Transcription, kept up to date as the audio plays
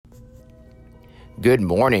Good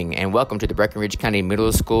morning and welcome to the Breckenridge County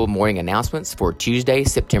Middle School morning announcements for Tuesday,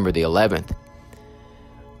 September the 11th.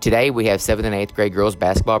 Today we have 7th and 8th grade girls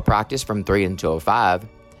basketball practice from 3 until 5,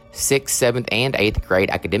 6th, 7th, and 8th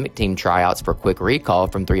grade academic team tryouts for quick recall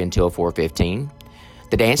from 3 until 4:15.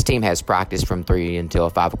 The dance team has practice from 3 until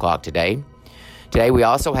 5 o'clock today. Today we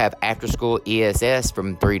also have after-school ESS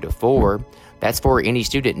from 3 to 4. That's for any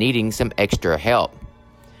student needing some extra help.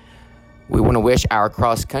 We want to wish our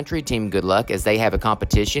cross-country team good luck as they have a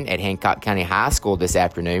competition at Hancock County High School this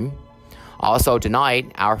afternoon. Also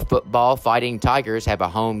tonight, our football Fighting Tigers have a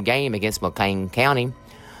home game against McLean County.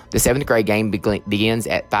 The 7th grade game begins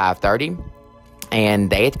at 5:30, and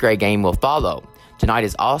the 8th grade game will follow. Tonight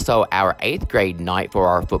is also our 8th grade night for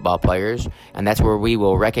our football players, and that's where we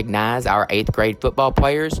will recognize our 8th grade football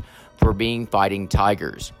players for being Fighting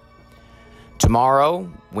Tigers. Tomorrow,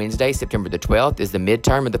 Wednesday, September the 12th, is the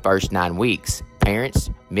midterm of the first 9 weeks.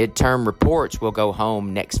 Parents, midterm reports will go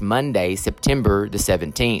home next Monday, September the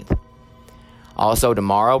 17th. Also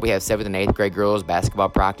tomorrow, we have 7th and 8th grade girls basketball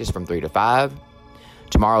practice from 3 to 5.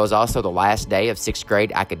 Tomorrow is also the last day of 6th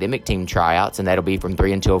grade academic team tryouts, and that'll be from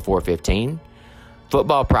 3 until 4:15.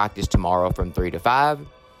 Football practice tomorrow from 3 to 5.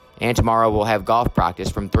 And tomorrow we'll have golf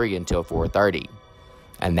practice from 3 until 4:30.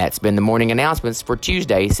 And that's been the morning announcements for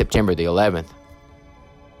Tuesday, September the 11th.